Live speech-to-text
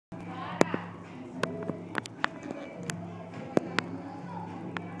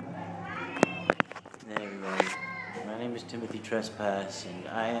Anyway, my name is Timothytrespas, and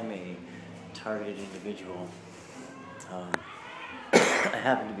I am a targeted individual. I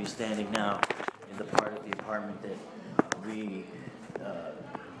happen to be standing now in the part of the apartment that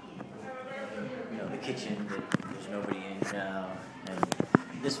the kitchen that there's nobody in now, and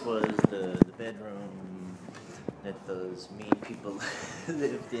this was the bedroom that those mean people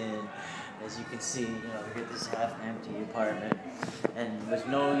lived in. As you can see, we get this half-empty apartment, and with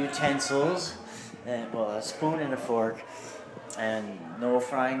no utensils, and a spoon and a fork, and no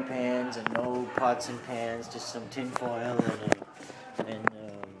frying pans and no pots and pans, just some tin foil and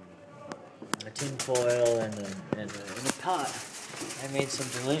a tin foil and a pot. I made some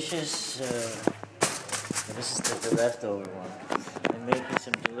delicious. This is the leftover one. I'm making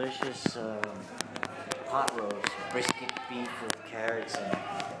some delicious pot roast, brisket beef with carrots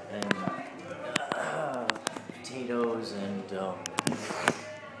and potatoes and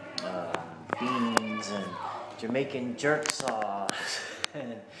beans and Jamaican jerk sauce,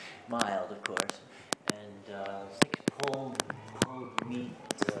 and mild, of course, and it's like pulled meat,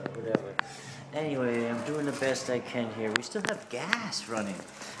 whatever. Anyway, I'm doing the best I can here. We still have gas running.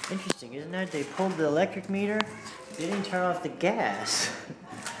 Interesting, isn't that? They pulled the electric meter. They didn't turn off the gas.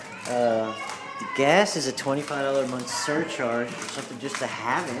 The gas is a $25 a month surcharge or something just to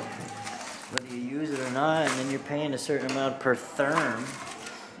have it, whether you use it or not, and then you're paying a certain amount per therm.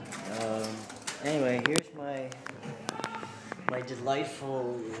 Anyway, here's my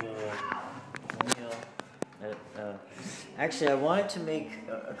delightful meal. Actually, I wanted to make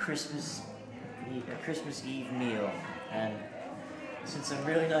a Christmas Eve meal, and since I'm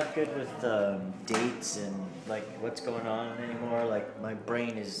really not good with dates and like what's going on anymore, like my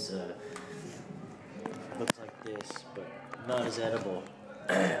brain is looks like this, but not as edible.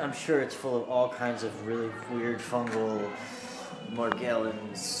 I'm sure it's full of all kinds of really weird fungal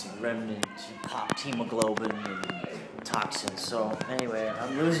morgellons, remnant, pop hemoglobin, and toxins. So anyway,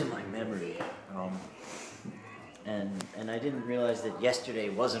 I'm losing my memory, and I didn't realize that yesterday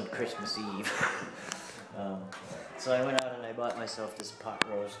wasn't Christmas Eve. So I went out and I bought myself this pot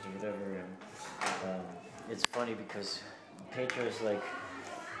roast or whatever, and it's funny because Petra is like,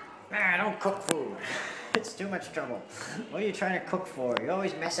 I don't cook food. It's too much trouble. What are you trying to cook for? You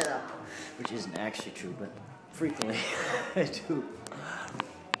always mess it up. Which isn't actually true, but frequently I do.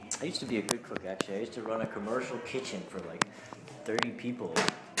 I used to be a good cook, actually. I used to run a commercial kitchen for like 30 people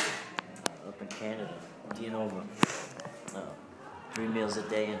up in Canada, Dianova. 3 meals a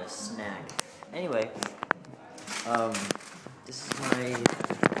day and a snack. Anyway, this is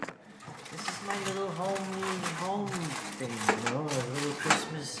my little home thing, a little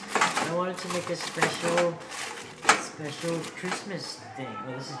Christmas. I wanted to make a special Christmas thing.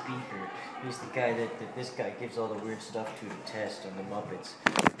 Oh, this is Beaker. He's the guy that this guy gives all the weird stuff to test on the Muppets.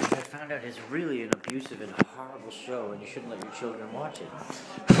 Which I found out is really an abusive and horrible show, and you shouldn't let your children watch it.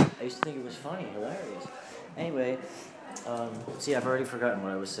 I used to think it was funny, hilarious. Anyway, see, I've already forgotten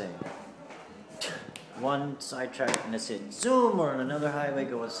what I was saying. One sidetrack and that's it. Zoom, or on another highway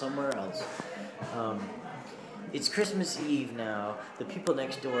going somewhere else. It's Christmas Eve now. The people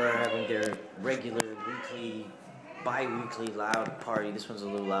next door are having their regular weekly, bi-weekly loud party. This one's a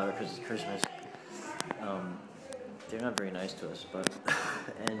little louder because it's Christmas. They're not very nice to us, but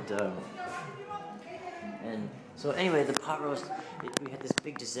and so anyway, the pot roast. We had this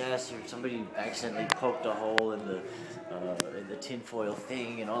big disaster. Somebody accidentally poked a hole in the tinfoil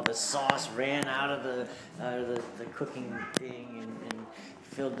thing, and all the sauce ran out of the cooking thing and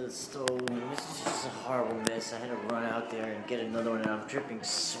filled the stove. And it was just a horrible mess. I had to run out there and get another one, and I'm dripping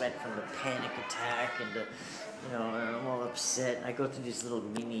sweat from the panic attack, and I'm all upset. I go through these little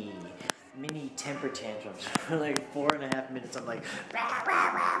mini temper tantrums for like 4.5 minutes. I'm like, rah,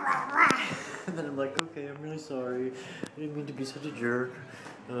 rah, rah, rah, rah. And then I'm like, okay, I'm really sorry. I didn't mean to be such a jerk.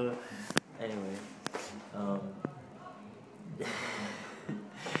 Anyway,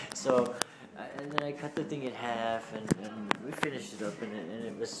 so, and then I cut the thing in half, and we finished it up, and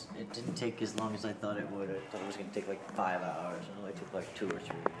it didn't take as long as I thought it would. I thought it was going to take like 5 hours, and it only took like 2 or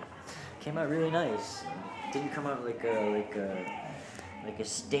 3. Came out really nice. It didn't come out like a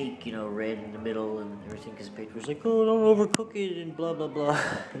steak, red in the middle and everything, because Petra was like, oh, don't overcook it and blah, blah, blah.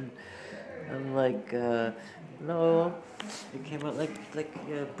 And I'm like, no, it came out like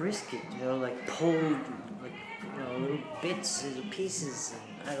brisket, like pulled, like, little bits and pieces,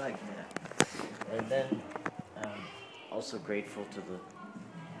 and I like that. And then, also grateful to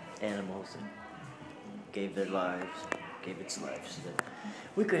the animals that gave its lives, so that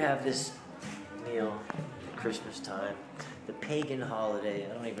we could have this meal at Christmas time. The pagan holiday,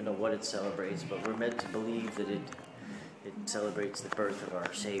 I don't even know what it celebrates, but we're meant to believe that it celebrates the birth of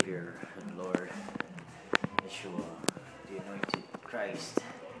our Savior and Lord. Yeshua, the anointed Christ.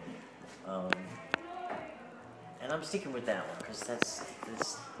 And I'm sticking with that one because that's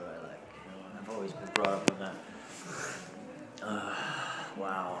what I like. You know, I've always been brought up on that.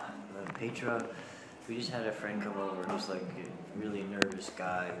 Wow, Petra. We just had a friend come over who's like a really nervous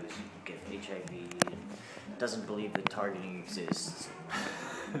guy who's getting HIV and doesn't believe that targeting exists.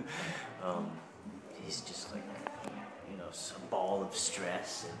 He's just like, you know, a ball of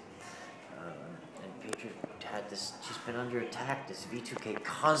stress. And Petra had this, she's been under attack, this V2K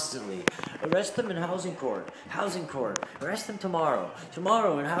constantly. Arrest them in housing court. Housing court. Arrest them tomorrow.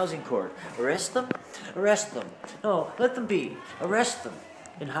 Tomorrow in housing court. Arrest them? Arrest them. No, let them be. Arrest them.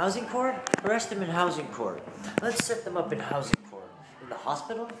 In housing court? Arrest them in housing court. Let's set them up in housing court. In the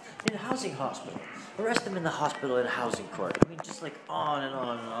hospital? In housing hospital. Arrest them in the hospital in housing court. I mean, just like on and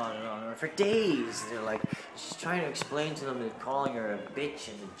on and on and on. For days, they're like, she's trying to explain to them that calling her a bitch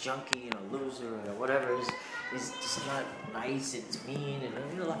and a junkie and a loser or whatever is just not nice, it's mean. And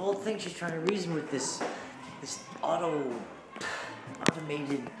you know, the whole thing, she's trying to reason with this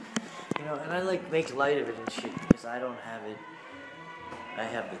automated, you know, and I like make light of it and shit because I don't have it. I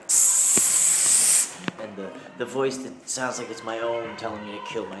have the and the voice that sounds like it's my own telling me to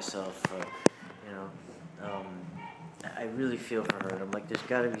kill myself. You know, I really feel for her. And I'm like, there's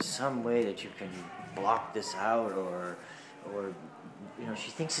got to be some way that you can block this out, or you know,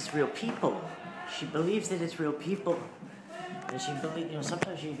 she thinks it's real people. She believes that it's real people, and she believes. You know,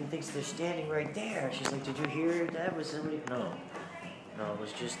 sometimes she even thinks they're standing right there. She's like, did you hear that? Was somebody? No, it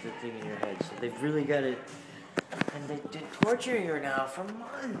was just the thing in your head. So they've really got it. And they're torturing her now for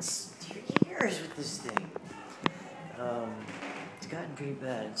months, years with this thing. It's gotten pretty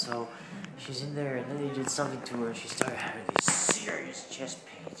bad. And so she's in there, and then they did something to her, and she started having these serious chest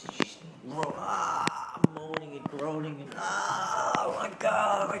pains. And she's moaning and groaning, and oh my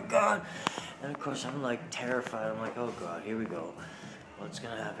God. And of course, I'm like terrified. I'm like, oh God, here we go. What's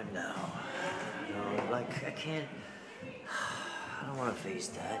gonna happen now? You know, like I don't want to face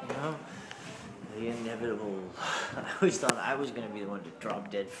that, you know? The inevitable. I always thought I was going to be the one to drop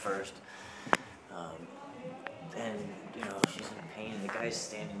dead first. And, you know, she's in pain, and the guy's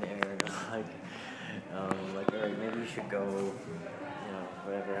standing there, and I'm like, all right, maybe you should go, you know,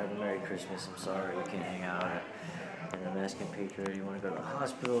 whatever, have a Merry Christmas, I'm sorry, we can't hang out. And I'm asking Petra, do you want to go to the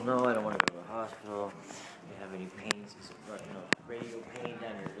hospital? No, I don't want to go to the hospital. Do you have any pains? You know, radial pain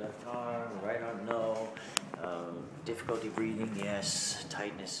down your left arm, right arm? No. Difficulty breathing? Yes.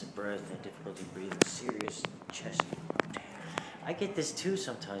 Tightness of breath and difficulty breathing. Serious chest pain. I get this too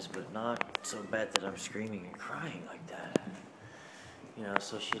sometimes, but not so bad that I'm screaming and crying like that. You know,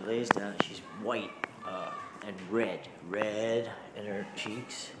 so she lays down. She's white and red in her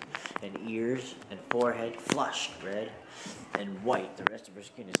cheeks and ears and forehead, flushed red and white. The rest of her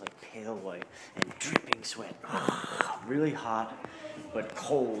skin is like pale white and dripping sweat. Really hot, but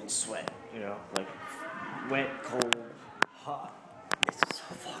cold sweat, you know, like wet, cold, hot. It's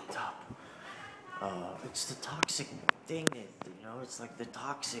so fucked up. It's the toxic thing that, you know, it's like the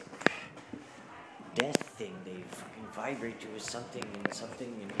toxic death thing. They fucking vibrate you with something, and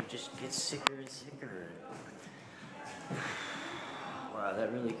you just get sicker and sicker. Wow,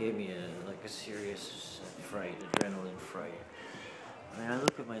 that really gave me a serious fright, adrenaline fright. I mean, I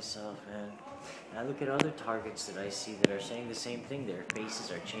look at myself, man, and I look at other targets that I see that are saying the same thing. Their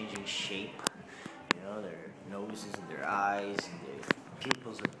faces are changing shape, you know, their noses and their eyes, and their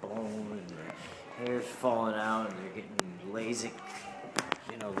pupils are blown, and their hair's falling out, and they're getting laser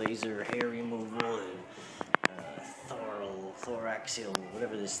hair removal, and thoraxial,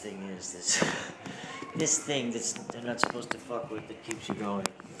 whatever this thing is, this thing they're not supposed to fuck with that keeps you going.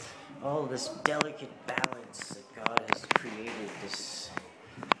 All this delicate balance that God has created, this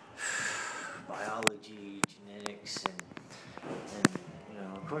biology, genetics, and you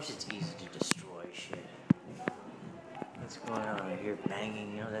know, of course it's easy to destroy shit. What's going on? I hear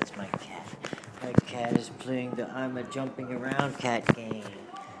banging, you know, that's my cat. My cat is playing the I'm a jumping around cat game.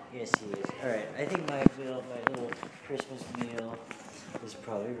 Yes, he is. Alright, I think my little Christmas meal is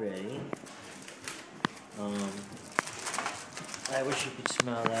probably ready. I wish you could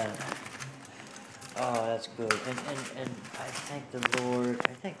smell that. Oh, that's good. And I thank the Lord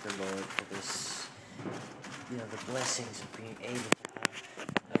for this, you know, the blessings of being able to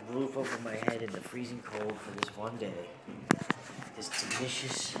have a roof over my head in the freezing cold for this one day. This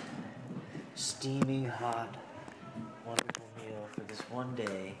delicious, steaming hot, wonderful meal for this one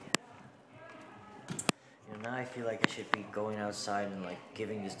day. You know, now I feel like I should be going outside and like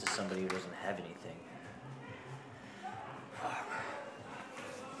giving this to somebody who doesn't have anything. Fuck.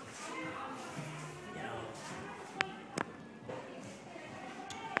 You know.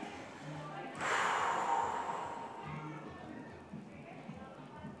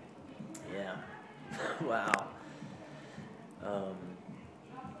 Wow.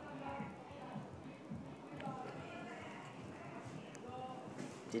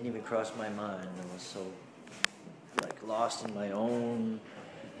 Didn't even cross my mind. I was so like lost in my own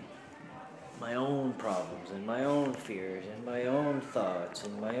problems and my own fears and my own thoughts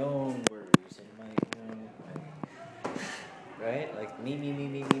and my own worries and right? Like me.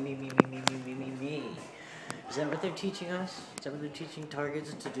 Is that what they're teaching us? Is that what they're teaching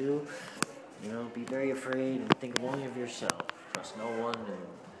targets to do? You know, be very afraid and think only of yourself. Trust no one and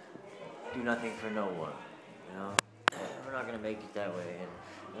do nothing for no one. You know, we're not gonna make it that way.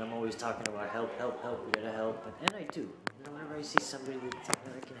 And I'm always talking about help. We gotta help, and I do. You know, whenever I see somebody that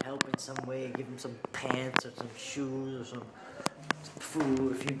I can help in some way, give them some pants or some shoes or some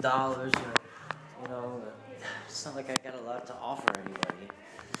food, a few dollars, or, you know, it's not like I got a lot to offer anybody.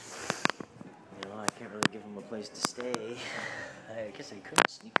 You know, I can't really give them a place to stay. I guess I could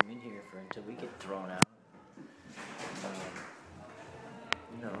sneak them in here until we get thrown out.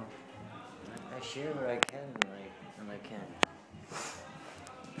 You know, I share what I can when I can.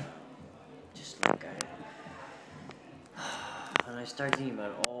 Just like and I start thinking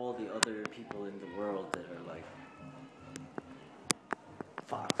about all the other people in the world that are like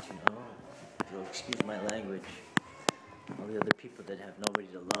fucked, you know, if you'll excuse my language. All the other people that have nobody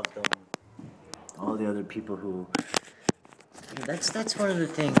to love them. All the other people who, you know, that's one of the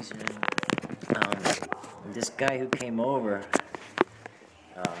things, this guy who came over,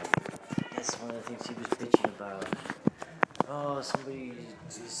 that's one of the things he was bitching about. Oh, somebody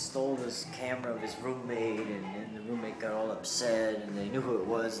stole this camera of his roommate, and the roommate got all upset, and they knew who it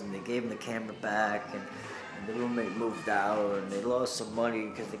was, and they gave him the camera back, and the roommate moved out, and they lost some money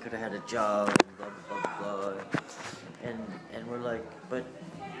because they could have had a job, and blah, blah, blah, blah. And we're like, but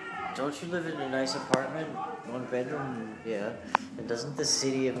don't you live in a nice apartment, 1 bedroom? Yeah. And doesn't the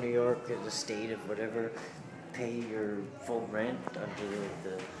city of New York, or the state of whatever, pay your full rent under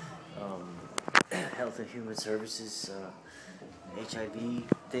the Health and Human Services HIV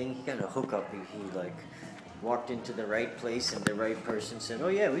thing? He got a hookup. He like walked into the right place, and the right person said, "Oh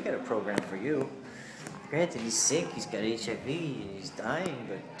yeah, we got a program for you." Granted, he's sick. He's got HIV. And he's dying,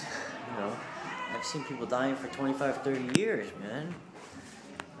 but you know, I've seen people dying for 25, 30 years, man.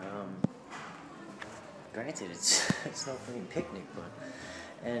 Granted, it's no fucking picnic, but,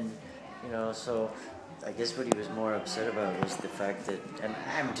 and, you know, so I guess what he was more upset about was the fact that, and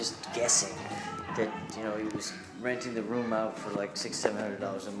I'm just guessing, that, you know, he was renting the room out for like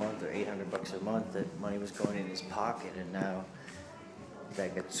 $600-700 a month or $800 a month, that money was going in his pocket, and now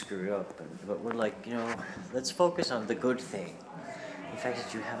that got screwed up. But we're like, you know, let's focus on the good thing. The fact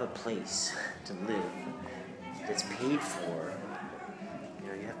that you have a place to live that's paid for. You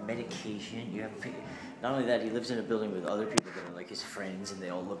know, you have medication, you have... Not only that, he lives in a building with other people that are like his friends, and they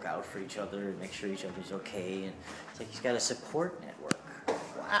all look out for each other and make sure each other's okay. And it's like he's got a support network.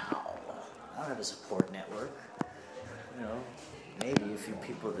 Wow. I don't have a support network. You know, maybe a few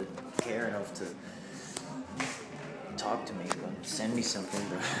people that care enough to talk to me, but send me something.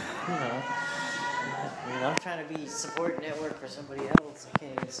 But, you know, I'm trying to be a support network for somebody else. I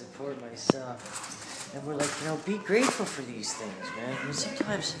can't even support myself. And we're like, you know, be grateful for these things, man. I mean,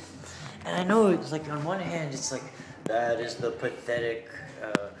 sometimes... And I know it's like, on one hand, it's like, that is the pathetic,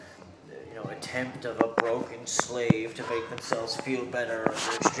 you know, attempt of a broken slave to make themselves feel better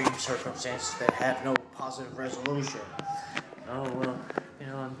under extreme circumstances that have no positive resolution. Oh, well, you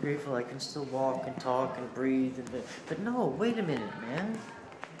know, I'm grateful I can still walk and talk and breathe. But no, wait a minute, man.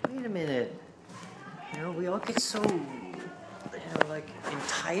 Wait a minute. You know, we all get so... you know, like,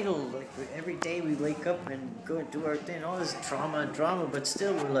 entitled, like, every day we wake up and go and do our thing, all this trauma and drama, but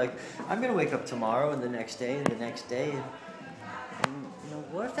still we're like, I'm gonna wake up tomorrow and the next day and the next day, and you know,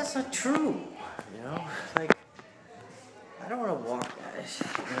 what if that's not true? You know, like, I don't want to walk,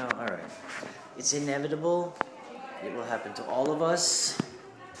 you know, alright, it's inevitable, it will happen to all of us,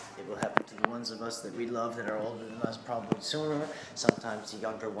 it will happen to the ones of us that we love that are older than us probably sooner, sometimes the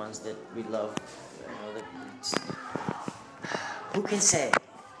younger ones that we love, you know, that it's, who can say?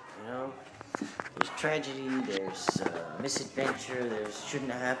 You know, there's tragedy, there's misadventure, there's shouldn't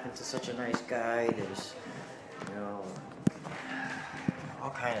have happened to such a nice guy, there's, you know, all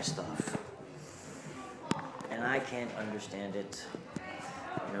kind of stuff. And I can't understand it.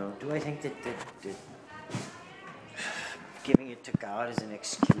 You know, do I think that giving it to God is an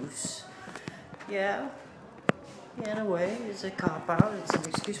excuse? Yeah, in a way, it's a cop-out, it's an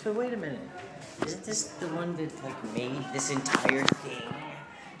excuse, but wait a minute. Isn't this the one that, like, made this entire thing?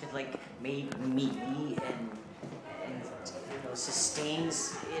 That, like, made me and you know,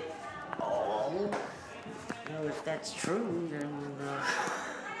 sustains it all? You know, if that's true, then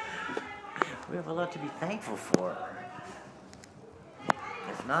We have a lot to be thankful for.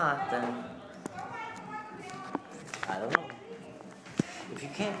 If not, then I don't know. If you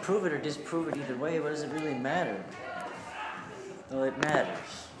can't prove it or disprove it either way, what does it really matter? Well, it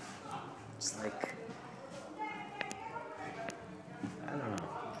matters. It's like, I don't know,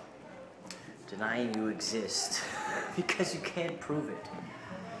 denying you exist because you can't prove it.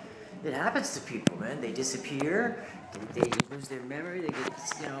 It happens to people, man. They disappear, they lose their memory, they get,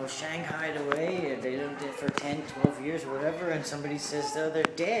 shanghaied away, and they don't dead for 10, 12 years or whatever, and somebody says, oh, they're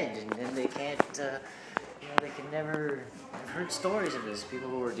dead, and then they can't, they can never. I've heard stories of this, people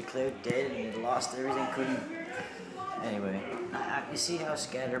who were declared dead and had lost everything, couldn't. Anyway, you see how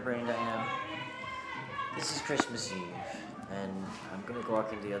scatterbrained I am? This is Christmas Eve, and I'm going to go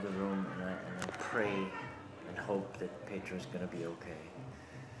walk into the other room, and I pray and hope that Petra's going to be okay.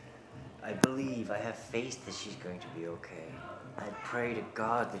 I believe, I have faith that she's going to be okay. I pray to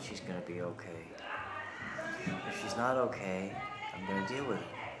God that she's going to be okay. If she's not okay, I'm going to deal with it.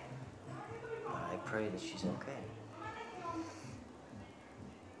 But I pray that she's okay.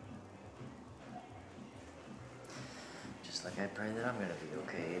 Just like I pray that I'm going to be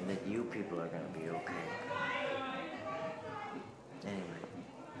okay, and that you people are going to be okay. Anyway,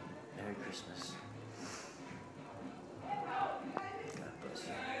 Merry Christmas.